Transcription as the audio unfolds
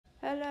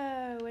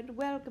Hello and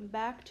welcome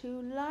back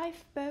to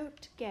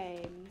Lifeboat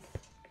Games.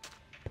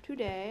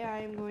 Today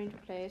I am going to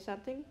play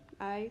something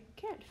I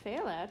can't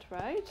fail at,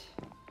 right?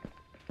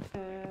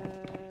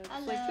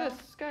 It's like this,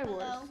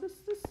 Skywars.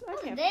 I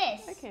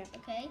can't.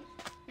 Okay.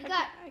 We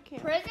got I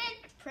can't.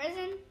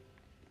 prison.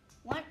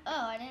 One,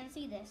 oh, I didn't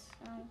see this.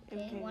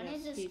 Okay, one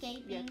is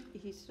escaping.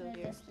 He's still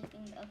here.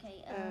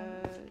 Okay.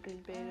 In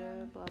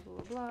beta, blah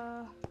blah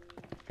blah.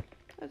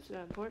 That's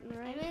not important,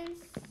 right?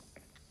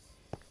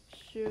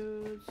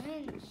 Shoot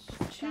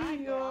to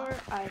your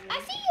island. I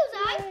see you,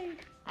 Zai.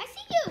 I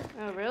see you.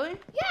 Oh, really?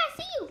 Yeah, I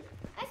see you.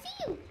 I see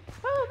you.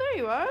 Oh, there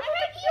you are. I'm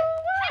right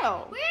here.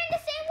 Wow. We're in the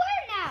same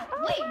word now.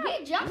 Oh, wait, wow.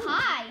 we jump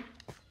high.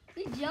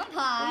 We jump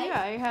high. Oh,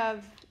 yeah, I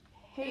have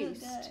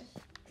haste.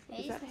 Oh,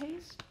 Is that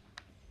haste?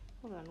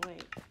 Hold on,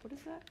 wait. What is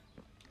that?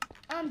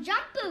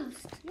 Jump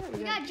boost. Yeah,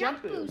 we got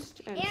jump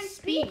boost and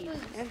speed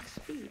boost. And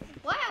speed.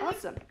 Wow.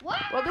 Awesome. Wow.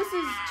 Well, this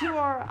is to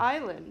our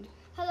island.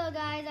 Hello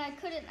guys, I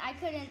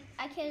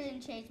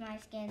couldn't change my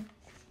skin.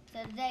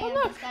 So today Oh, I'm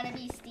look. just gonna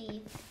be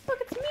Steve. Look,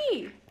 it's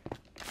me.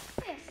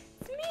 Here.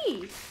 It's me.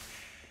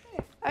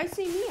 Here. I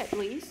see me at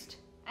least.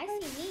 I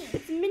see me.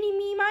 It's Mini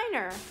Me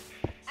Minor.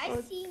 I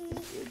see me.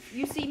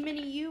 You see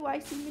Mini You, I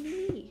see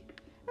Mini Me.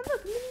 And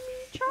look, Mini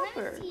Me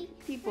Chopper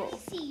people. Let me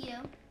see you.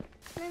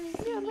 Let me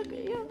see Yeah, me. look at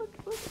me. Ha! Look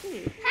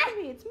at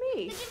me, it's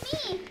me.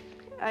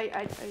 Look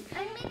at me.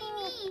 I'm Mini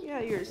Me. Yeah,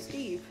 you're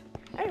Steve.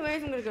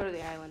 Anyways, I'm gonna go to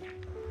the island.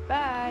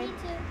 Bye. Me too.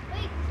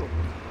 Wait. Cool.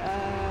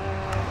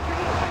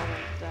 Create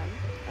island then.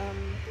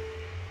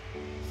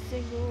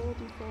 Single,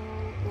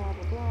 default, blah,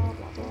 blah, blah,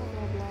 blah, blah,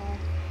 blah,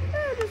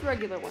 blah. Just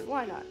regular one,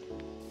 why not?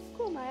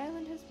 Cool, my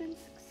island has been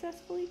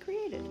successfully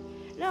created.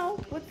 Now,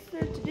 what's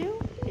there to do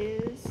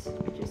is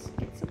just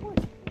get some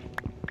wood.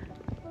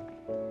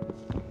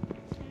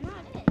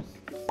 Not it.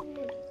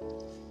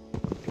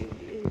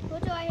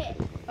 What do I hit?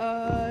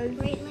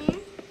 Great land?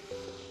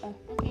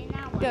 Okay,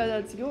 now what? Yeah,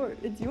 that's yours.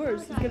 It's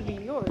yours. It's gonna be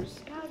yours.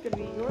 Now It's gonna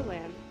be your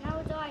land. Now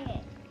what do I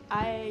hit?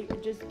 I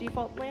just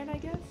default land, I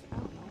guess? I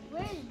don't know.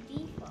 Where's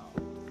default?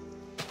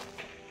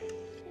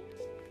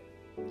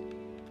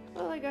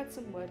 Well, I got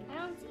some wood. I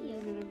don't see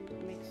I'm you.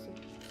 gonna make some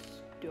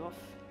stuff.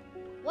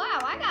 Wow,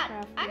 I got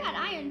Crafting.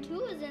 iron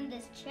tools in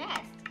this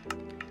chest. Look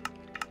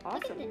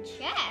Awesome. at the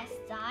chest,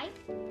 Zai.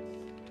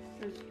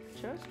 There's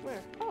chest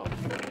where? Oh,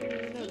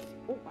 those.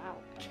 Oh wow.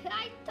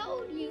 I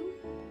told you.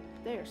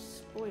 They are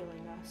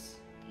spoiling us.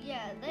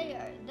 Yeah, they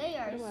are.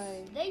 How do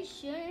I- They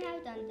shouldn't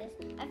have done this.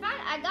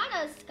 I got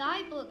a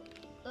sky book.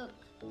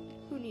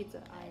 Who needs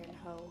an iron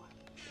hoe?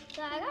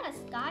 So I got a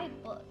sky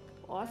book.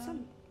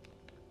 Awesome.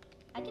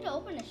 I could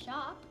open a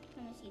shop.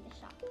 Let me see the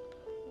shop.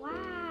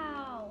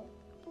 Wow.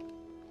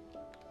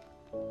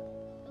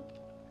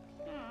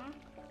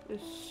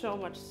 There's so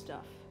much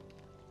stuff.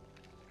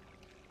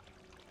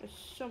 There's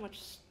so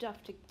much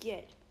stuff to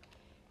get.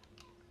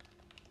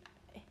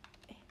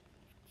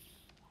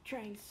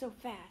 Trying so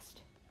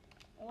fast.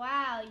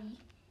 Wow.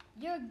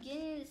 You're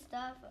getting the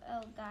stuff.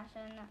 Oh gosh,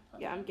 I'm not.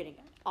 Yeah, I'm getting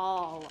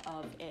all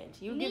of it.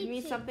 You Me give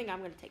me too. something, I'm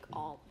gonna take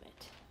all of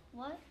it.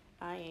 What?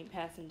 I ain't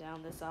passing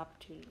down this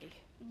opportunity.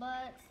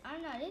 But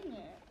I'm not in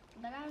here.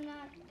 But I'm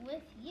not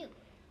with you.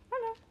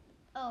 I know.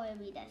 Oh, and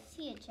we just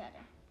see each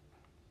other.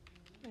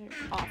 They're We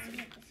awesome.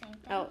 hit the same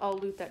thing. I'll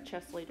loot that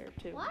chest later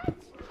too. What?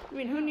 I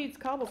mean, who needs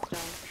cobblestone?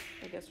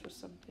 I guess for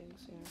some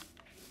things,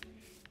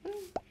 yeah.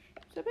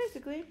 So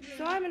basically,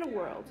 I'm in a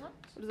world. What?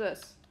 What is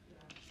this?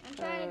 I'm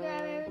trying to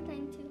grab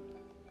everything too.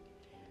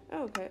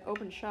 Oh, okay,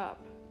 open shop.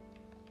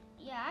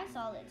 Yeah, I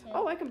saw it too.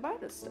 Oh, I can buy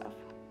this stuff.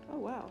 Oh,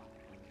 wow.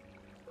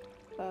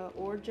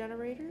 Ore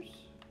generators.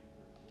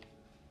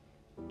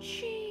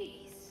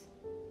 Jeez.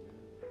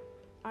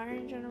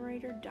 Iron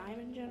generator,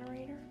 diamond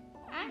generator.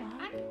 I'm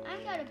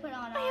gonna put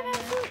on I have iron.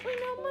 absolutely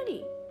no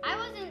money.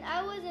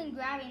 I wasn't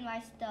grabbing my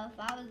stuff.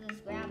 I was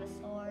just grabbing a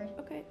sword.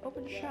 Okay,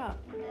 open shop.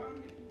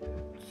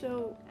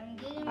 So, I'm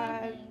getting my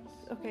things.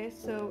 okay,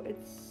 so it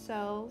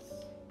sells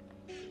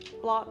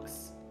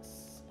blocks.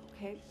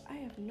 Okay, I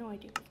have no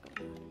idea what's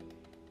going on.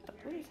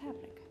 What is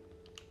happening?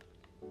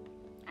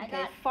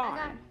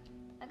 Farm.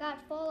 I got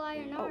full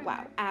iron Oh armor.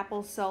 wow,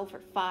 apples sell for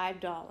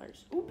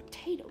 $5. Ooh,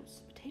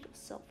 potatoes. Potatoes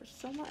sell for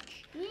so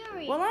much.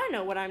 Yuri. Well, I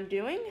know what I'm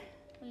doing.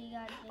 What you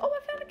got here? Oh, I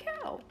found a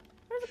cow.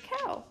 There's a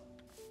cow.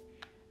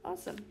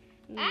 Awesome.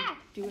 I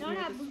do it don't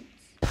near have this- boots.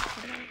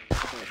 There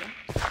we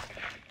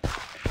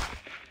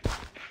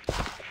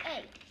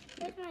Hey,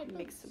 where's my go. boots?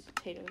 Make some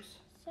potatoes.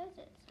 Says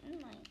it's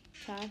in my.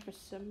 Time for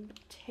some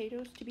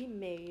potatoes to be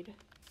made.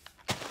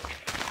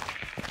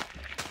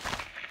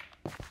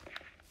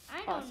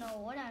 I don't know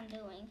what I'm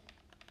doing.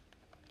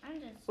 I'm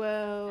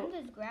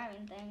just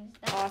grabbing things.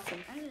 Awesome.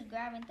 I'm just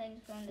grabbing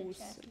things from the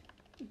chest.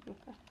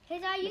 Awesome.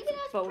 Hey, Zai, you Make can some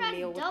just bone press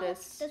meal with double.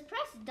 this. Just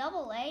press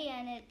double A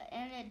and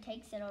it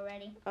takes it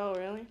already. Oh,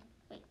 really?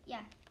 Wait, yeah.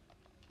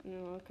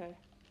 Oh, okay.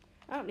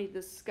 I don't need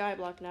this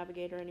skyblock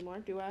navigator anymore,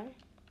 do I?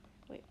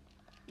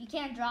 You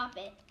can't drop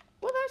it.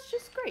 Well, that's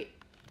just great.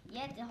 You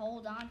have to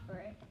hold on for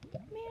it.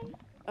 Man.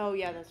 Oh,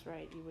 yeah, that's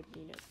right. You would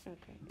need it.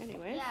 Okay.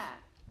 Anyways. Yeah.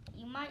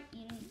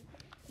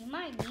 You you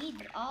might need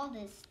all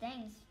these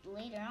things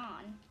later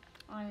on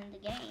in the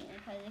game,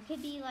 because it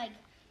could be like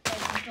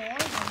doors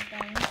and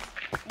things.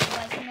 And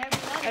like in every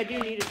other I do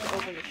game, need it to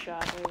open the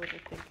shop. I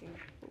wasn't thinking.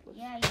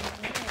 Yeah, you do.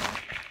 I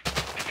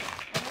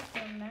just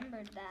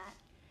remembered that.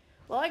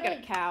 Well, I got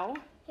a cow,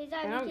 Hey,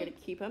 Zai, and I'm gonna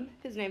keep him.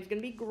 His name's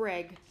gonna be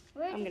Greg.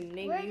 I'm gonna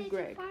name you Greg.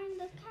 Where did you find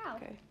the cow?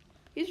 Okay.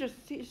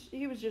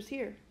 He was just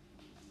here.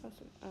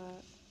 Awesome.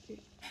 Here.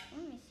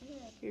 Let me see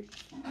it. Here.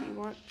 Do you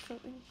want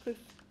something?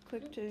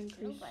 Click to increase.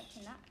 Nope, I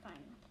cannot find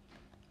it.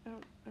 I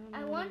don't know.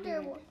 I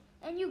wonder.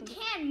 And you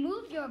can't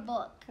move your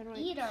book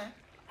either.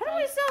 How do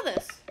I sell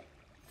this?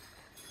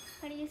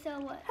 How do you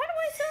sell what? How do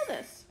I sell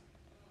this?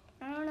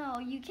 I don't know.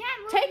 You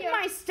can't move Take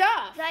my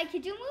stuff. Zai,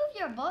 could you move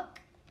your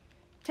book?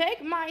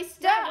 Take my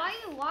stuff. Zai,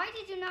 why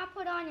did you not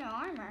put on your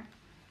armor?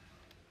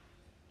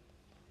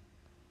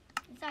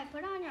 Zai,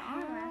 put on your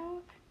armor.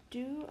 How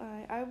do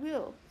I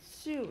will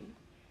soon.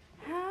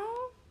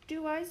 How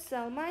do I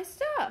sell my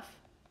stuff?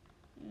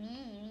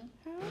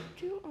 How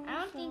do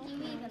I don't think you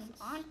even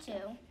want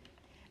to.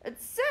 It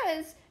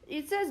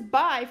says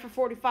buy for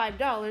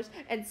 $45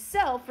 and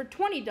sell for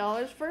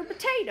 $20 for a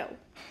potato.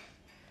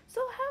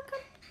 So how come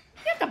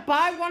you have to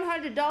buy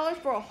 $100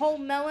 for a whole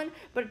melon,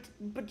 but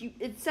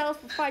it sells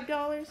for $5?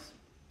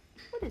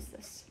 What is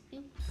this?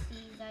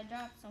 Oopsies, I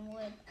dropped some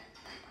wood.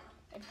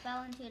 It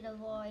fell into the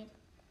void.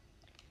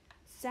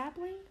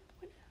 Sapling?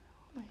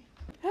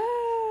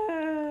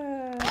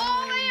 Oh,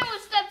 I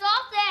almost stepped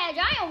off the edge.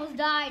 I almost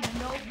died.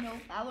 Nope.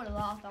 I would have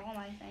lost all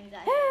my things.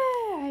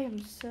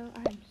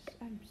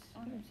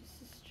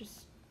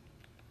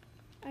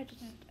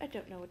 I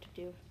don't know what to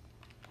do.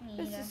 Me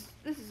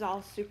This is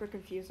all super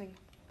confusing.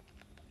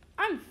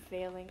 I'm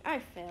failing. I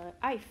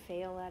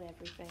fail at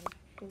everything.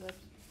 Let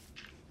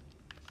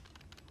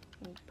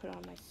me put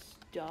on my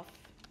stuff.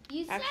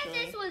 You said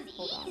this was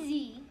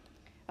easy.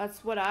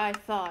 That's what I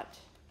thought.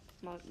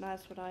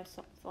 That's what I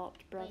thought,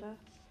 brother.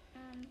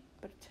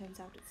 But it turns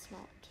out it's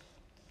not.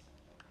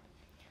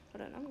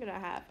 Hold on,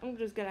 I'm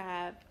just gonna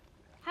have.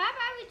 How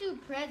about we do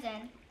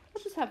prison?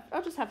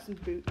 I'll just have some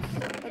boots.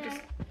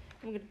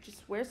 I'm gonna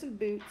just wear some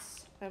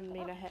boots. I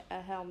mean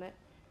a helmet,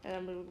 and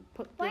I'm gonna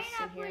put this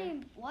in here.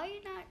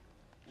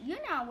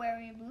 You're not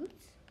wearing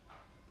boots.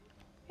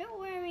 You're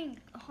wearing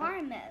a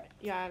helmet.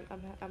 Yeah,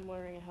 I'm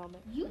wearing a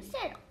helmet. You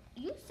said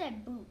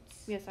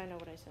boots. Yes, I know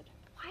what I said.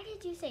 Why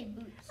did you say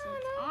boots? It's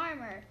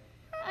armor.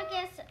 I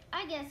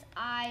guess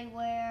I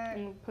wear.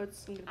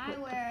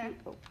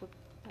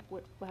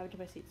 What happened to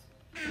my seats?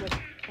 What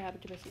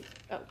happened to my seats?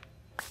 Oh.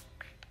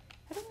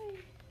 How do I?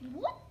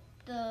 What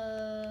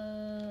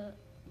the?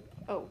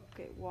 Oh,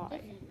 okay.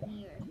 Why?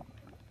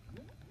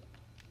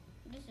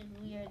 This is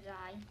weird,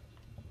 Zai.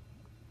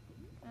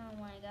 Oh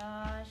my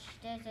gosh,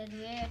 this is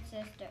weird,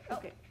 sister. Oh.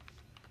 Okay.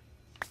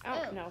 I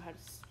don't know how to.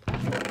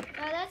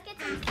 Well, let's get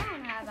some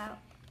stone. How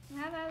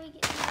about you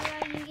get some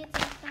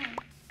stone?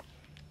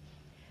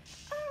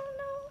 I don't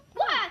know.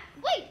 What?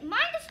 Wait,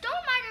 mine the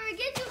stone miner. It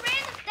gives you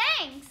random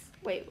things.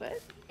 Wait,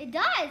 what? It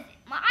does.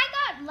 I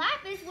got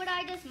lapis when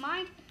I just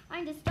mined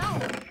the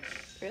stone.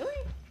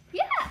 Really?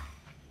 Yeah.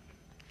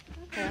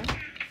 Okay.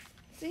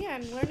 See,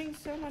 I'm learning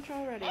so much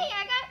already. Hey,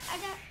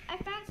 I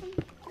found some.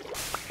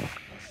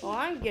 Well,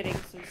 I'm getting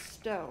some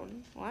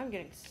stone.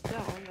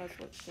 That's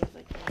what it seems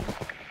like.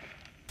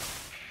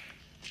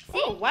 See?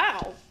 Oh,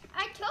 wow.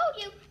 I told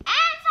you.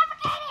 I'm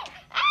suffocated.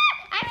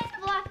 I missed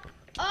the block.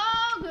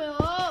 Oh, no.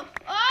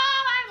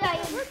 Oh, I'm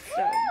dying.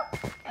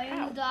 Redstone. I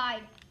almost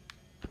died.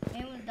 I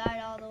almost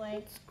died all the way.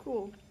 That's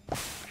cool.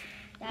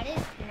 That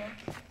is cool.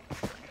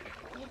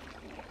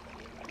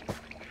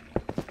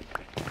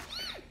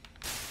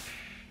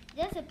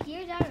 This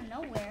appears out of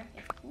nowhere.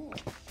 It's cool.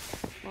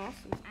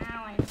 Awesome.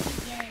 Ow, I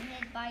keep getting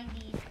hit by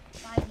these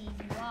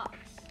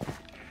blocks.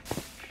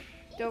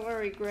 Don't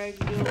worry, Greg,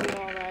 you'll be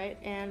alright,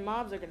 and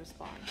mobs are gonna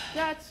spawn.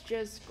 That's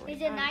just great.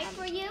 Is it night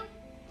for you?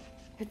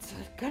 It's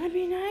gonna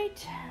be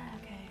night.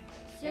 Okay.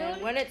 Soon?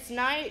 And when it's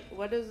night,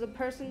 what does the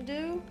person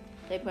do?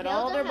 They put Build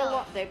all a their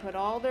house. they put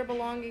all their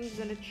belongings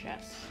in a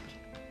chest.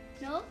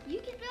 No, you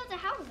can build a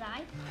house,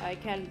 I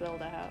can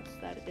build a house.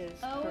 That is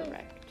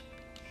correct.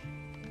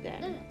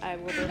 Then Look, I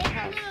will build a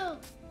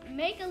house.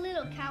 Make a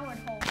little coward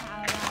hole,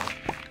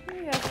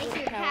 Yes, Make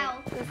your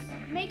cow.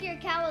 Make your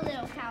cow a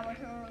little coward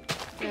hole.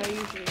 Yeah, I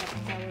usually have a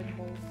coward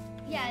hole.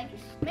 Yeah,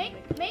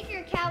 make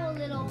your cow a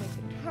little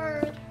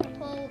herd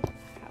hole.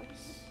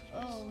 House.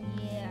 Oh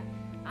yeah.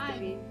 It's gonna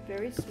be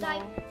very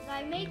small.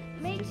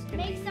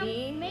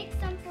 Make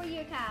some for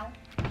your cow.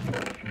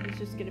 It's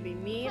just gonna be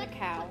me and a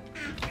cow.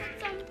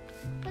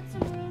 Put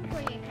some room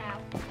for your cow.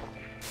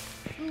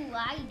 Ooh,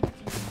 I'm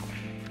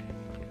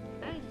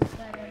just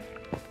gonna build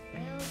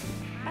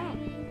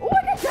tiny. Oh, I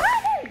got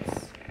diamonds!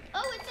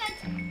 Oh, it says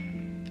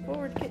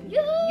Forward kitten. Yo!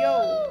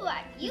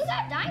 You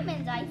got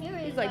diamonds, I hear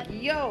it. He's like,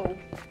 yo.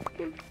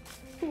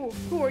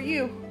 Who are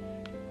you?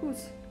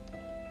 Who's?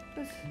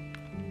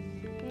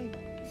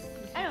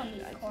 I don't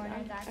need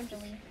corners,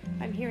 actually.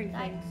 I'm hearing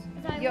things.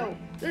 Yo,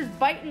 there's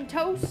biting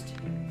toast.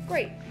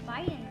 Great.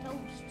 Biting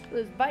toast.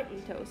 There's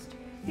biting toast.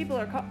 People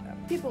are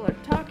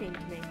talking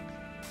to me.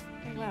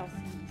 Well,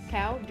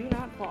 cow, do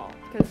not fall,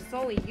 because it's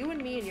only you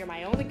and me, and you're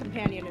my only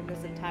companion in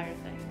this entire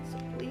thing. So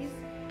please.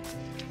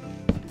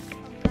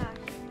 Oh gosh.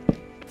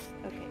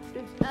 Okay.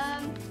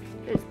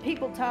 There's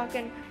people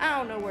talking. I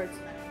don't know words.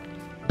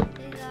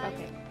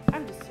 Okay.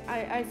 I'm just.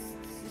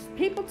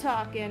 People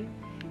talking,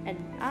 and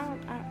I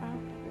don't know.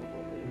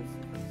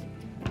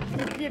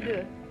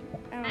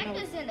 I'm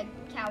just in a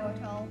coward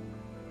hole.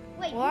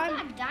 Wait, Well, you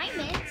got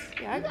diamonds?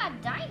 Yeah, you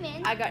got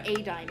diamonds? I got a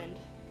diamond,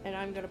 and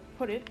I'm gonna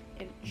put it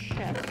in a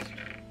chest.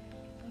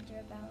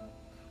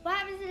 What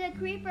happens if the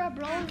creeper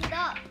blows it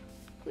up?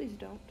 Please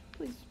don't.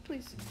 Please,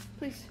 please,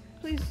 please,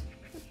 please,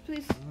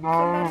 please.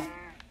 Somebody.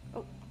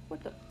 Oh,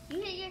 what the?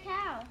 You hit your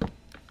cow.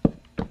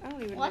 I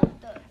don't even know.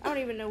 The? I don't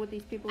even know what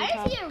these people are I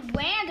talking. just see a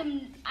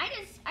random. I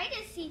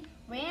just see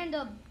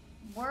random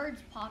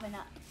words popping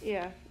up.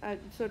 Yeah,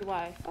 so do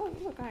I. Oh,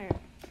 look, iron.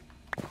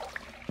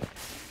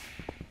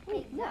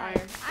 Oh, more Guys,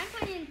 iron. I'm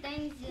putting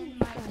things in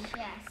my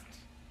chest.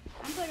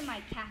 I'm putting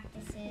my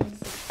cactuses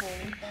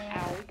there.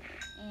 Ow.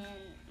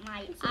 And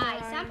my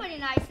ice. I'm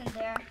putting ice in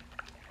there.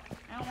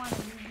 I don't want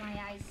to lose my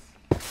ice.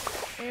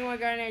 Anyone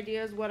got any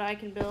ideas what I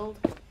can build?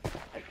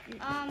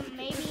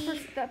 Maybe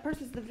that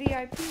person's the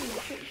VIP.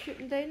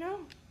 Shouldn't they know?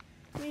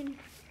 I mean,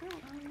 I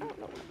don't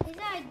know. Is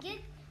that get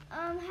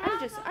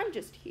I'm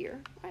just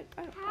here.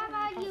 How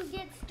about you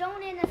get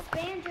stone and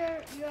expand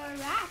your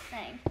raft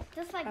thing,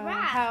 just like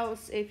raft?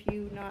 House if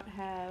you not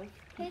have.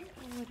 What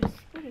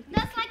is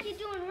That's like you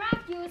do in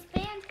raft. You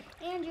expand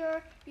and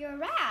your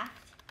raft.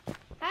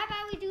 How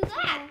about we do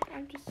that?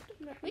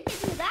 We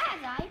can do that,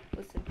 guys.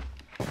 Listen,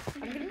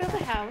 I'm gonna build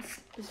a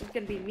house. This is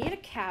gonna be me and a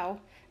cow,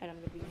 and I'm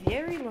gonna be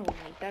very lonely.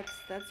 That's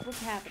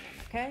what's happening,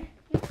 okay?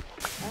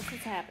 That's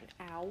what's happening.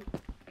 Ow.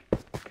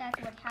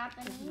 That's what's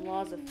happening. The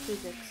laws of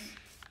physics.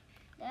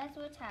 That's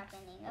what's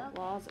happening. The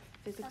laws of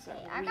physics are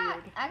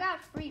weird. I got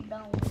 3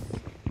 bones.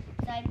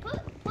 So I put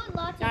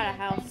lots of not a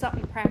house, things.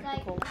 something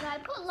practical. So I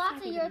put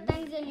lots of your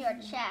things in your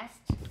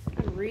chest.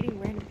 I'm reading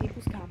random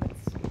people's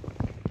comments.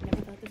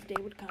 Never thought this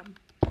day would come.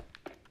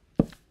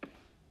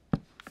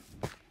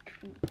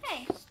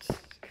 Hey.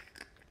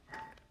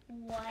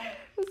 What?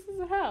 This is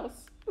a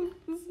house.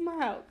 This is my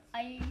house.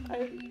 Are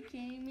you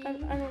kidding me? I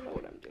don't know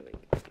what I'm doing.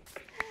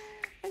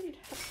 I need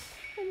help.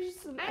 I'm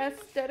just some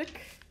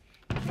aesthetic.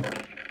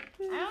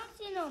 I don't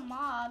see no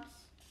mobs.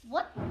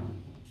 What?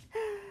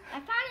 I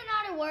found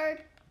another word.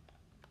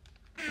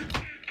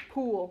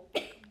 Pool.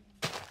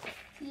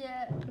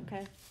 Yeah.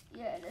 Okay.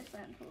 Yeah, this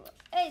one pool.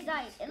 Hey,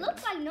 Zai, it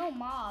looks like no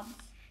mobs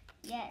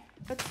yet.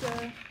 Let's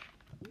Zai,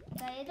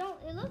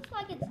 it looks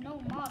like it's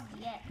no mobs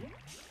yet.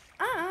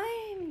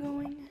 I'm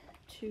going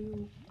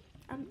to.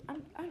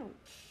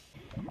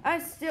 I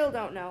still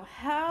don't know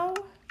how.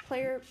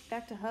 Player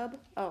back to hub.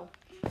 Oh.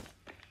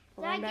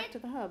 Well, I'm back to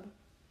the hub.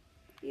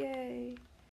 Yay.